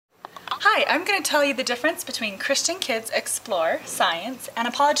Hi, I'm going to tell you the difference between Christian Kids Explore Science and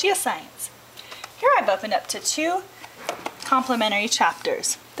Apologia Science. Here I've opened up to two complementary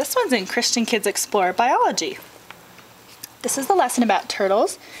chapters. This one's in Christian Kids Explore Biology. This is the lesson about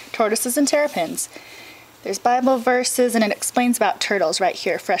turtles, tortoises, and terrapins. There's Bible verses and it explains about turtles right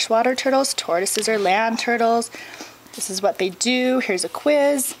here. Freshwater turtles, tortoises are land turtles. This is what they do. Here's a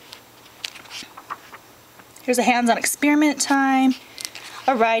quiz. Here's a hands-on experiment time.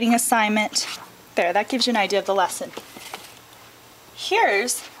 A writing assignment. There, that gives you an idea of the lesson.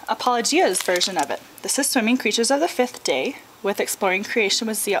 Here's Apologia's version of it. This is Swimming Creatures of the Fifth Day with Exploring Creation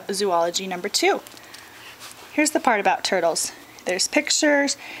with Zoology number 2. Here's the part about turtles. There's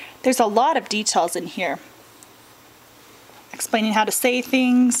pictures. There's a lot of details in here. Explaining how to say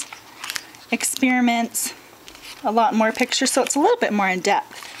things, experiments, a lot more pictures, so it's a little bit more in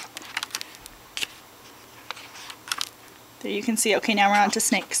depth. There you can see, okay, now we're on to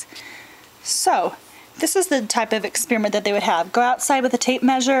snakes. So, this is the type of experiment that they would have. Go outside with a tape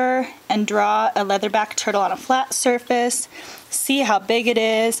measure and draw a leatherback turtle on a flat surface. See how big it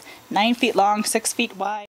is, 9 feet long, 6 feet wide.